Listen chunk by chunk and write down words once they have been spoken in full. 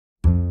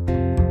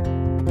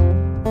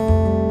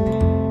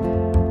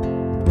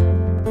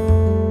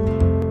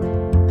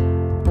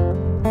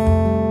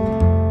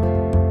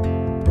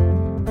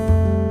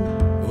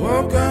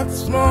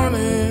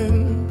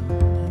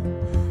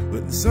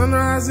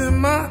sunrise in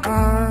my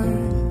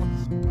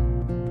eyes,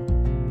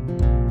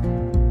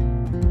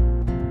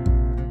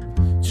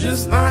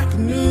 just like a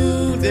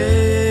new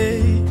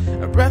day,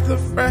 a breath of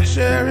fresh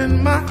air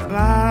in my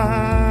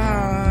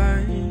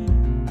life.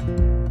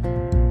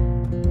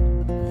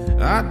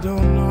 I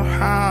don't know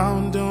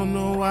how, don't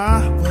know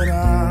why, but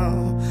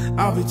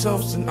I'll be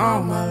toasting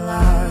all my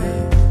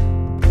life.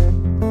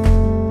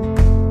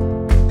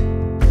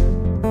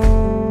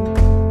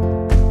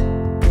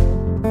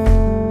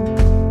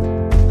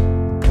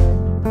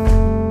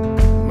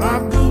 My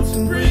boots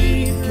and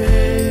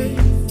briefcase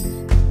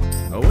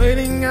are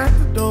waiting at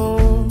the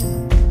door.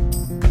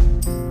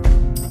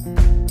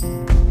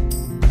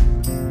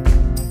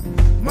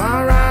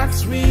 My ride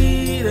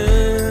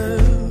sweeter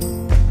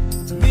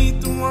to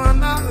meet the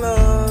one I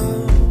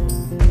love.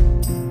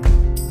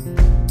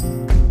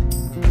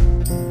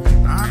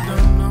 I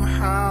don't know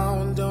how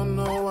and don't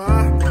know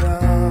why, but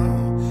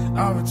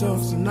I'll be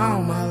toasting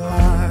all my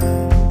life.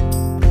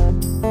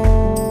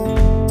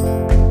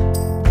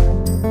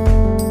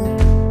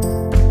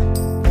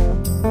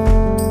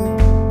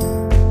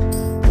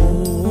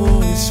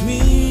 Oh, it's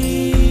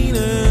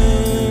sweeter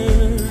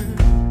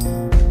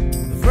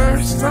the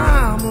first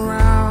time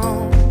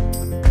around.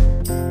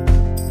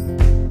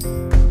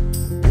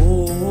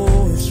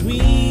 Oh, it's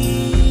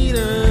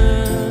sweeter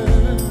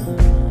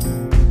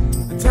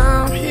the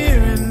time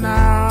here and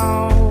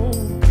now.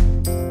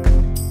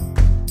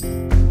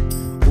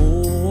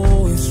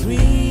 Oh, it's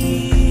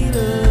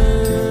sweeter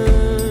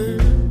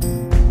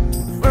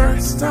the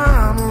first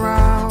time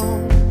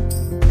around.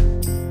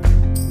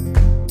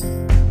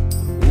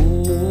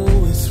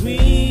 Oh, it's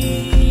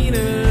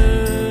sweeter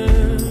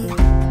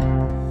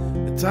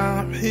the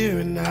time here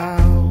and now.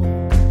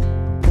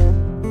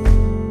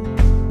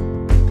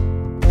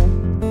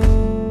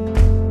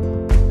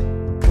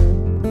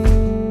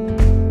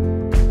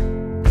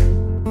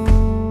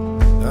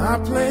 I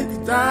played the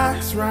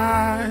dice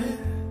right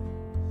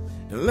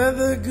and let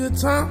the good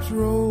times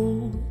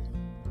roll.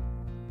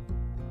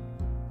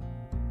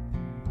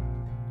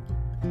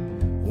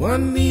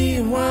 One knee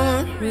and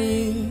one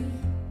ring,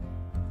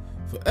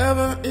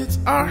 forever it's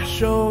our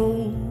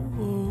show.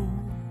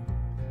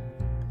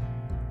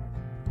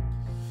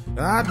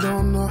 I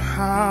don't know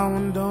how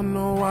and don't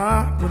know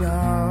why, but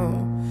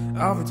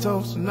I'll be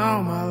toasting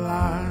all my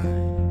life.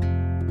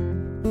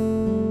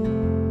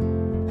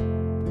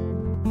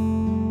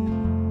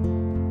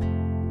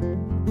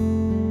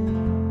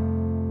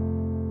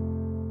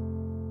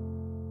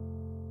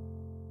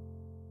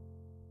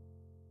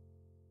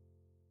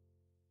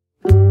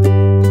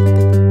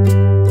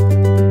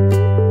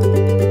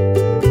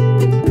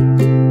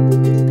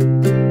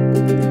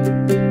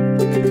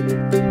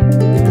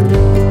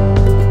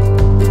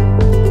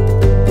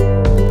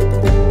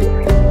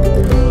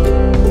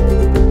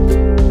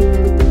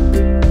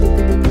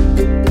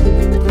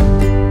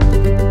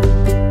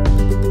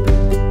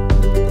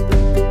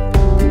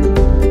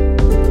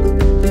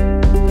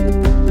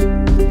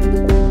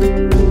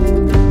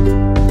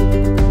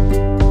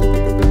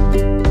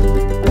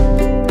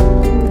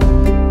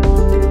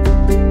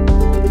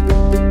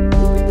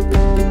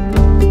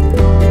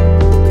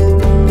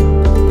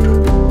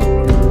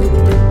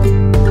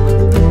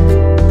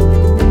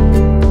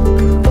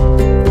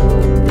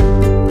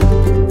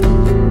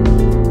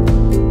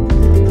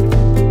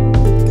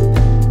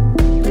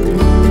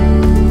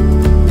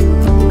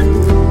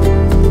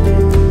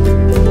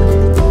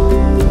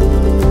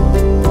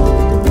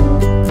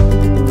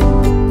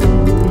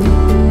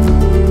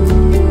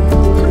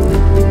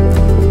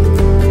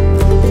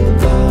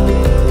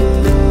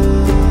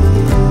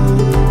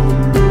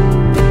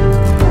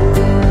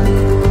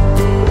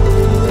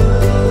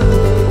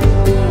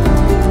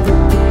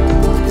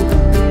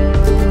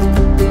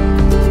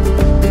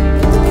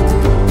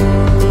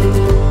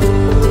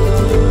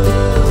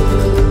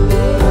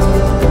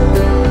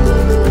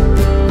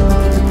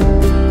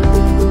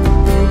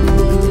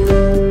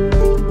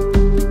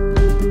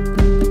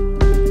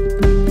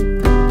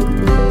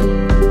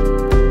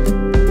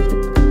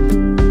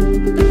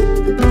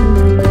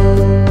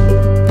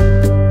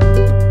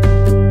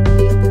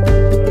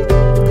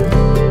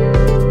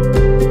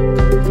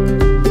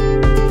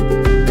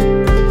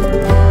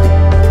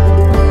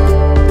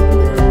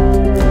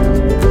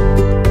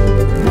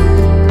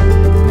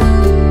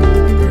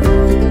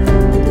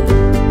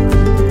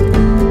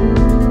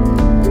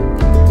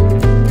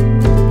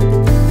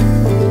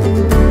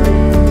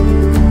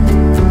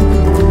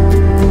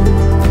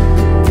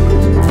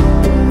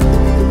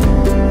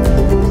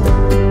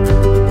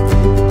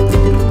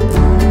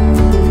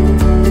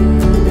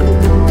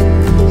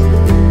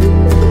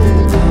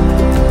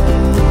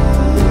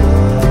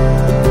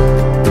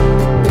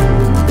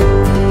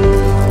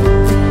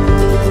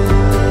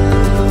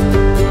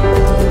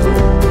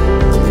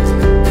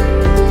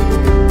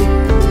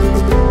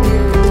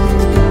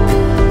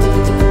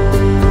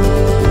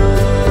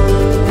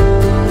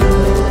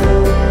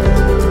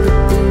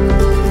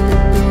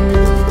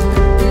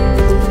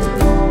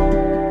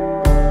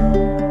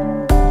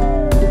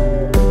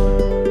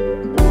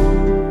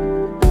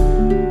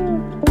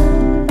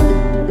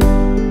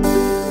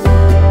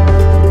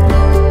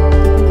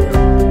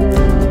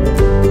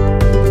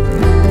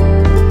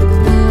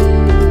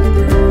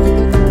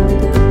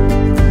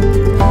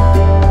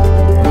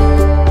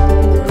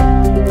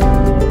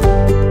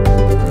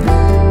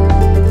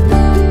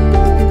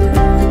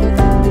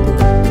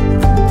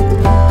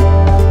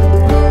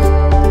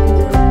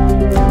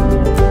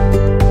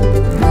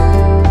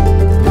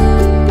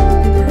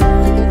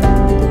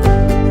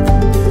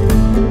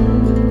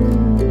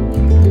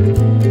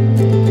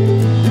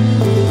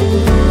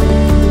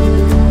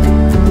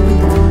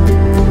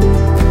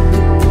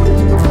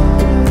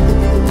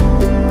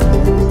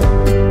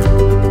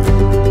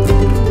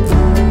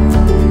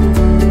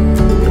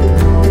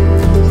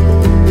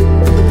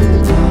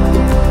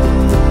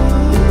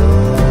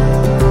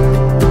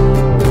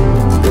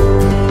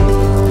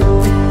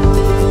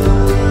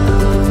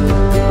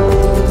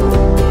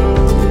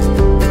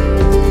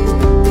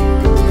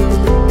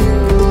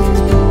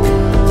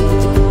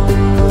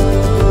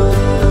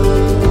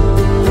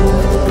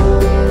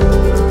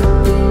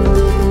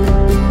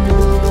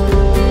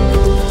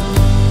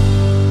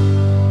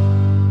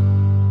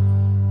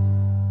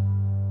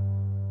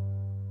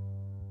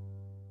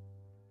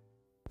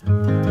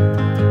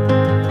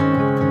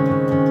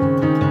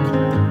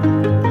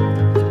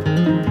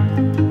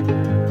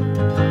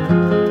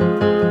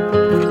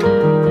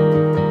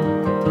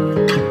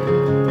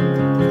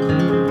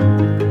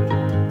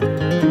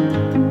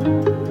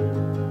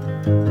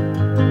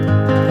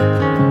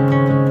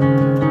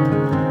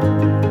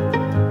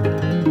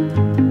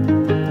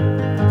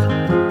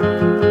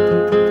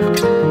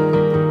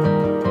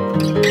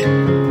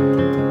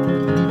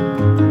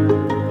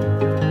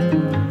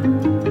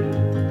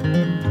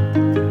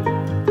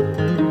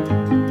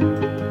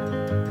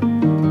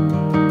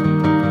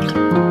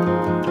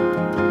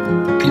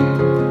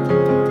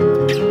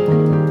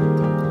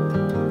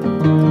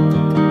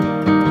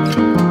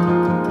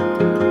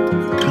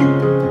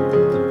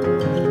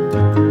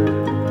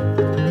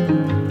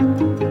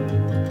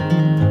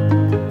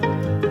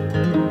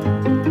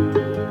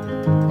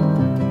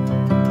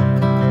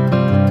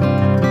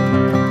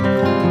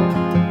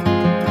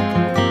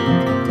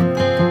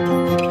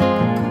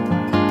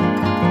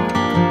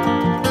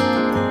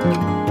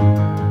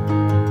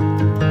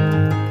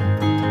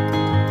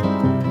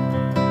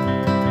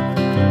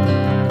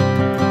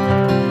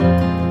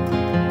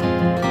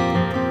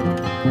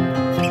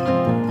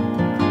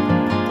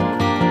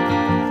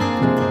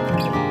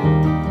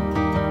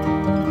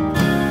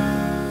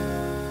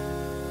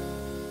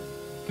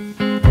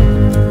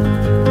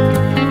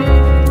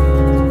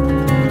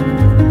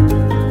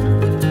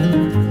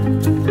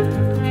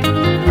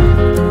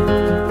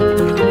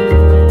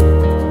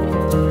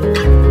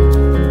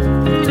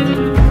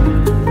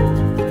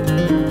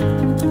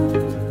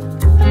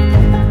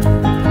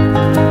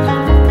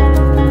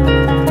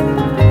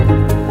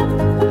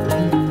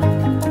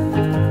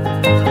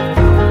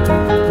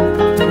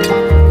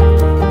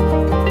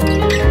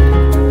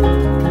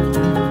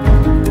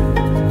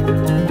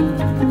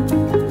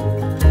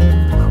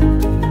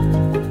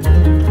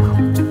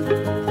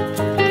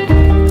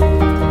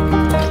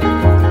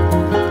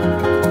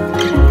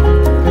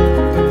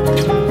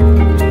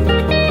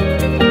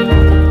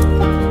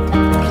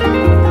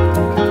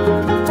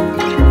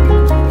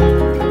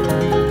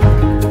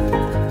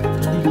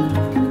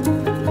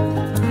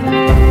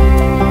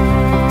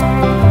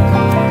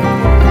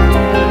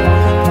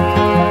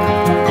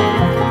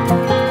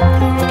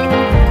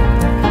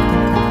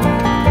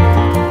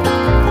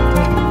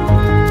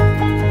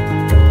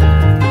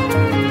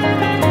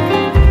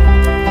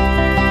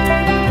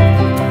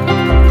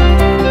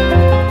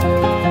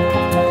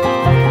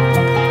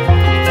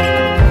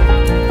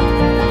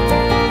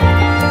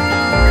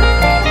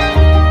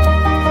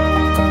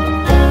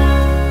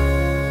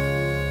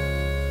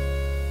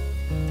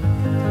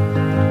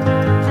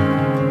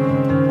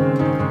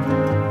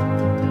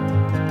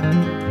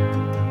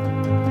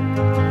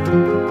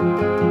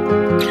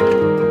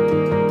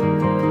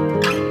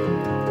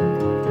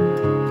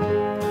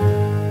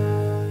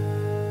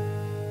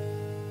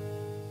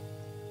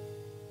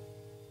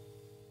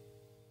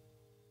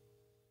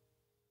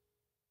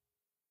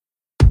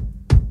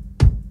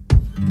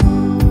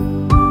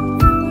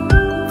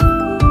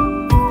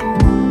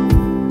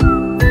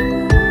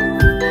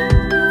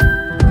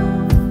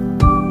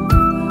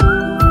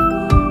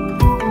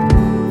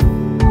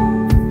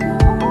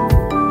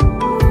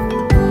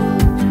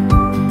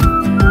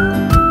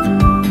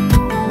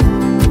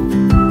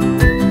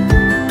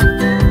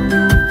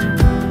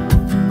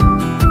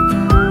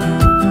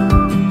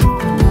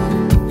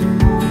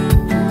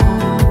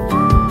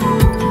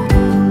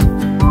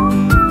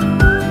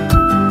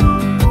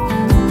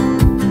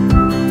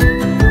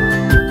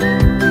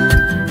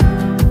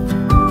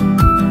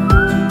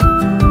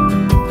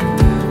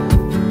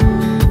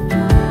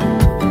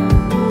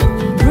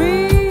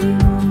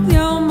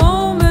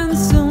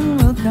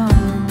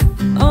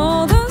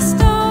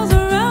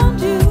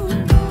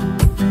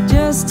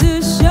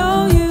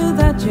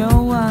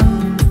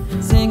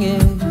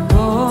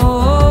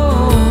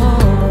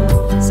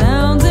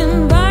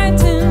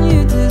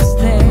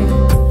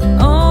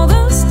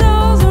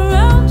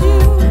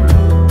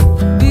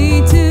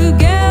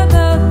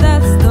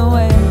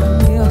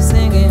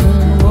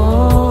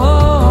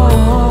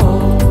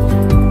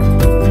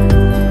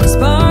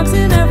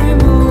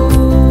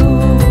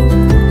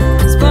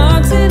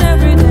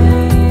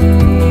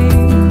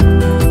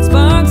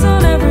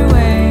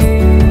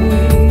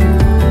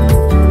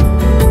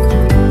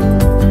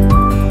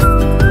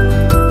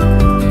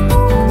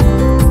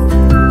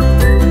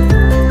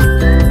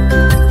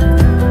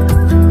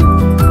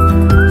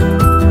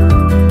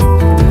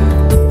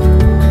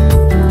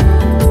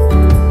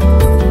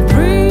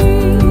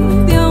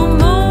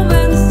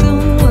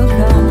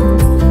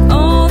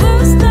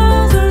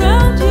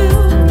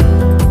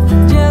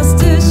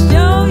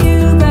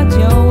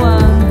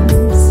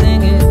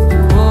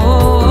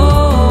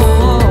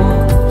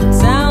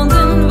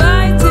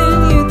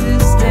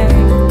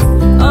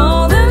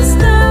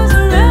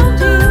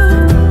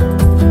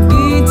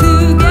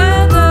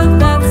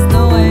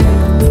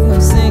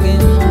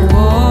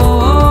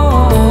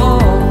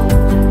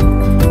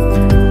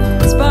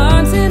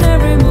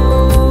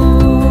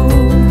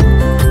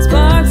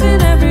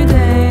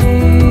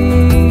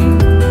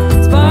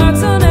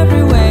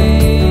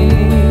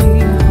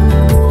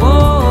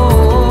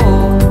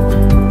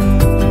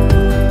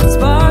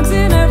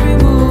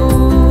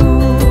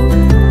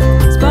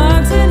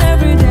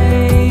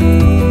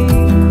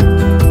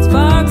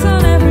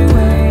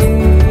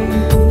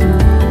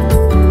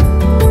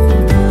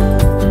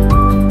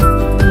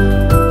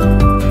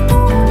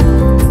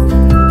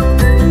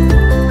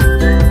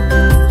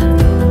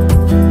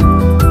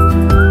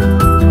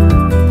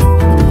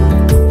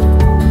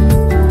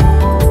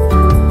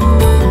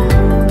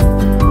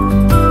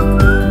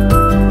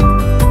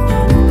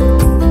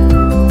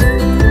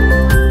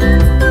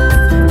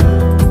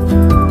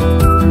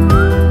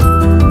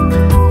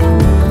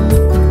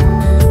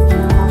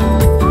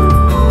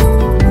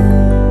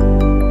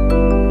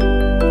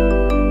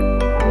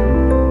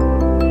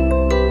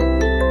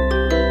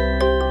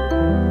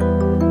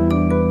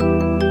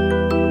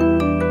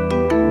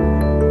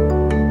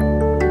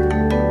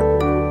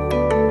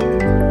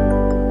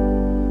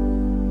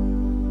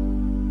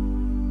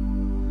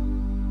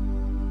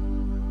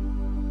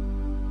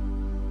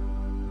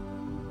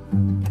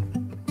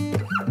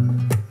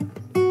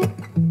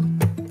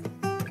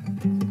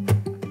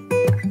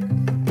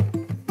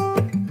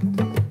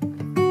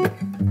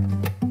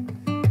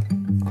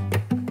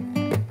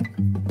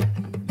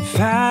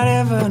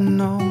 ever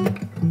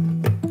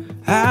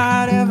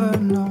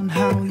known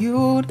how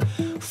you'd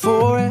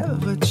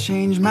forever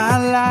change my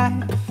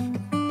life.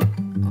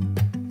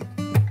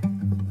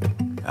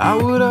 I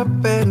would up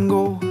and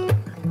go,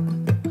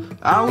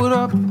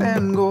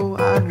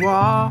 I'd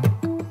walk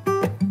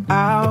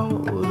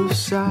out of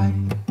sight.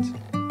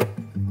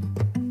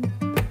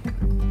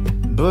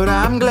 But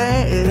I'm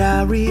glad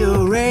I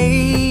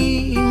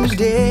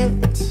rearranged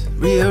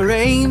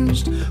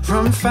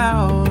from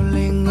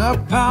falling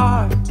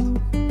apart,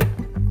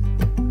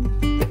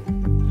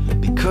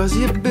 because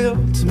you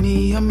built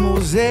me a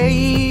mosaic,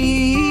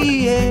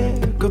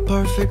 a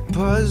perfect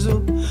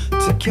puzzle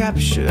to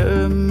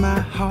capture my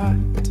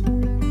heart.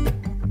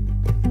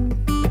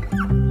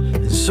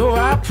 And so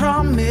I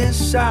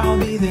promise I'll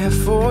be there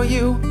for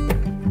you.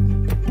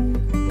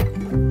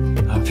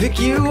 I'll pick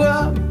you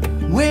up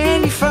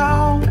when you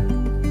fall.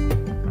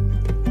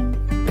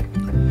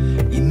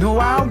 You know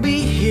I'll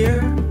be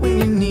here when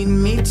you need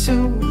me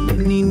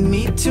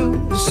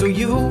to, so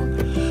you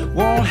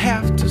won't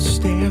have to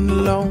stand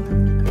alone.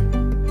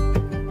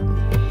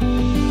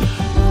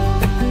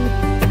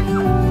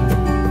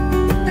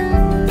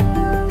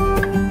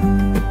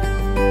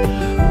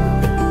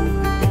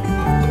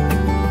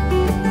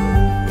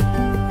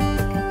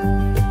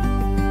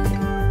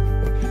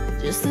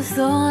 Just the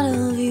thought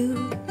of you,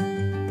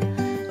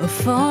 of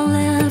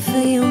falling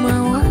for you,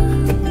 my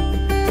world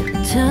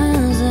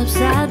turns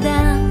upside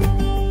down.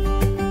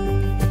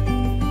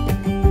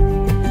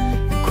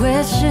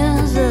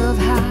 Questions of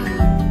how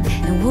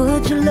and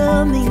would you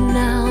love me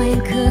now,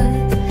 and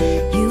could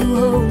you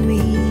hold me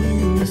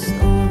in the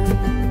storm?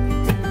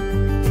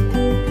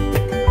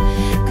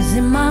 'Cause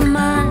in my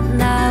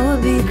mind I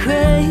would be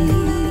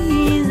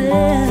crazy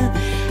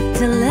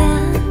to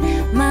let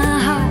my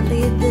heart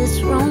lead this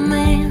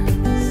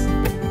romance.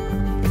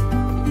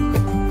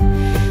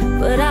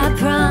 But I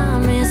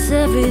promise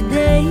every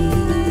day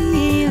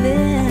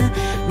that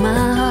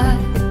my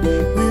heart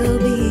will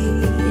be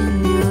in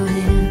your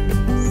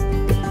hands.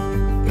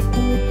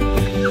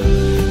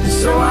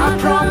 So I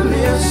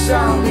promise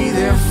I'll be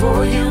there for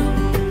you.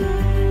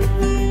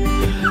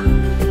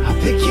 I'll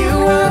pick you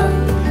up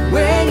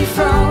when you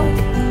fall.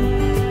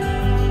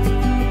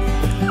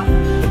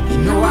 You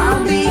know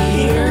I'll be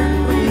here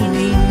when you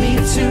need me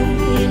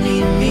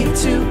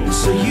to,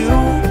 so you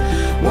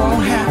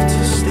won't have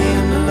to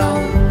stand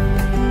alone.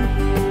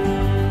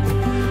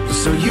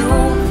 So you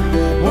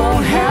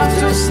won't have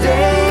to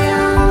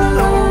stand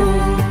alone.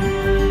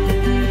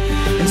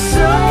 And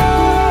so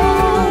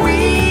we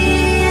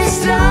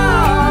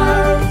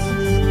start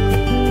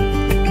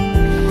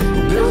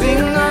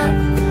building up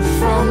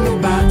from the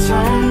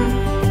bottom.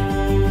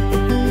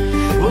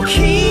 We'll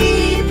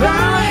keep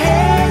our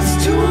heads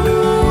to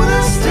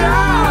the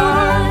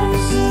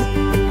stars,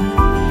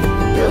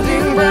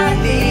 building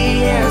brightly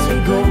as we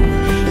go,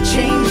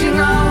 changing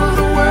all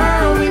the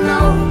world we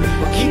know.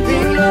 We're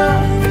keeping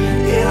love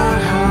in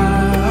our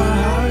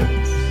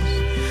hearts,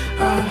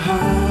 our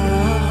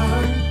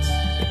hearts.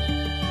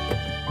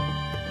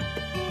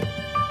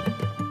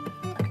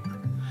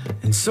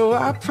 And so I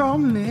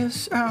promise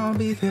I'll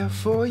be there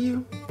for you.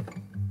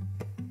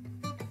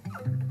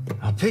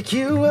 I'll pick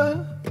you up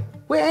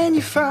when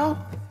you fall.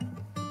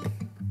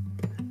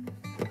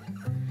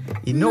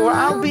 You know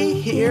I'll be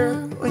here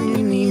when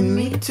you need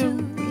me to,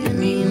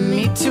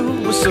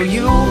 so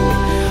you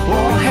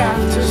won't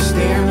have to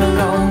stand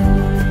alone.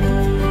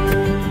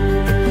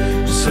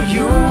 So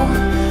you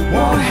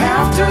won't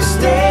have to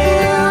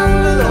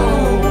stand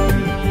alone.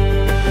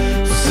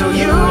 So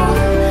you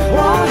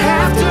won't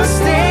have to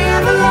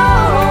stand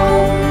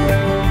alone.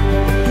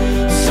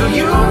 So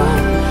you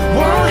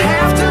won't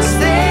have to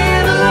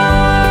stand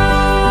alone.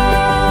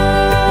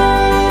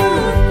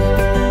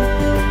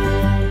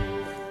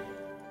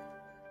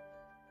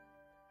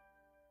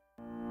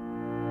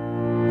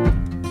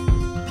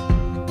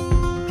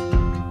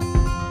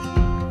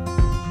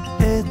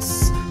 It's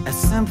as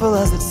simple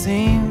as it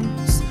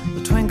seems,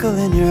 the twinkle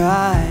in your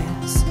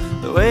eyes,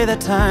 the way that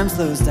time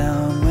slows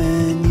down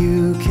when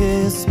you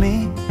kiss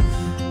me.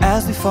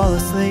 As we fall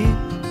asleep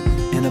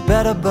in a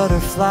bed of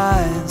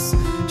butterflies,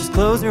 just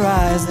close your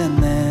eyes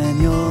and then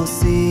you'll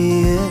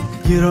see it.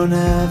 You don't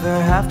ever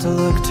have to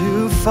look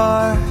too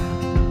far.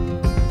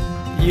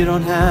 You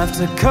don't have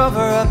to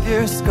cover up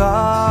your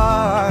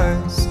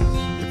scars.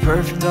 You're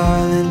perfect,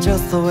 darling,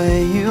 just the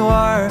way you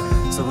are.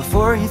 So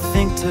before you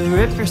think to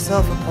rip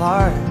yourself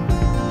apart,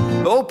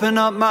 open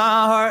up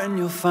my heart and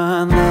you'll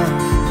find love,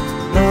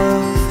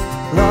 love,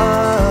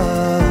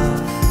 love,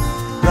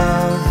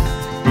 love,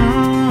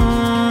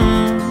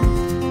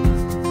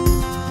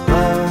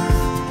 love,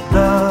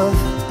 love,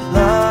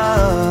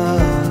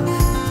 love.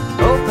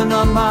 Open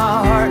up my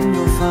heart and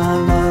you'll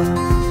find love.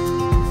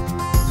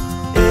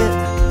 It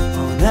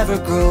will never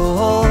grow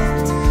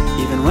old,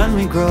 even when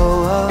we grow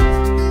up.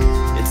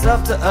 It's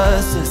up to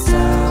us to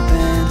stop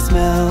and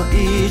smell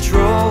each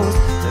rose.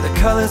 They're the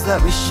colors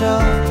that we show,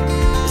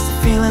 it's the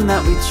feeling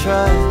that we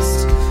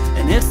trust,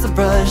 and it's the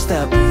brush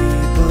that we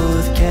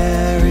both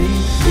carry.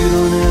 You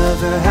don't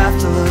ever have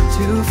to look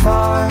too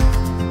far.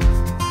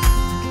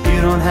 You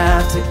You don't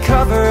have to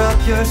cover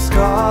up your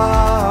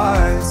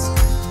scars.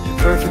 You're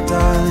perfect,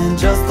 darling,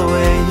 just the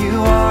way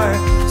you are.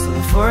 So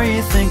before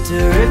you think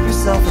to rip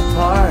yourself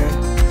apart,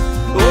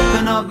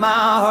 open up my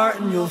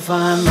heart and you'll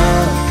find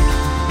love,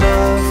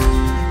 love,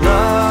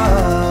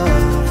 love,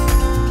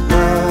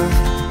 love.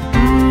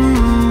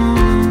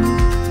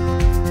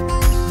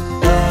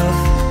 Love,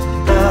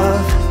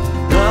 love,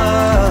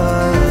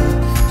 love.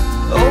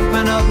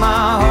 Open up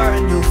my heart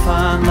and you'll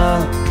find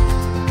love.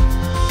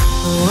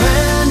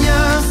 When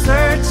you're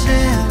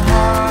searching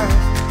hard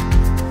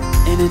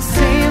and it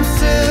seems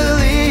to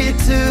lead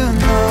to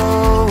nowhere,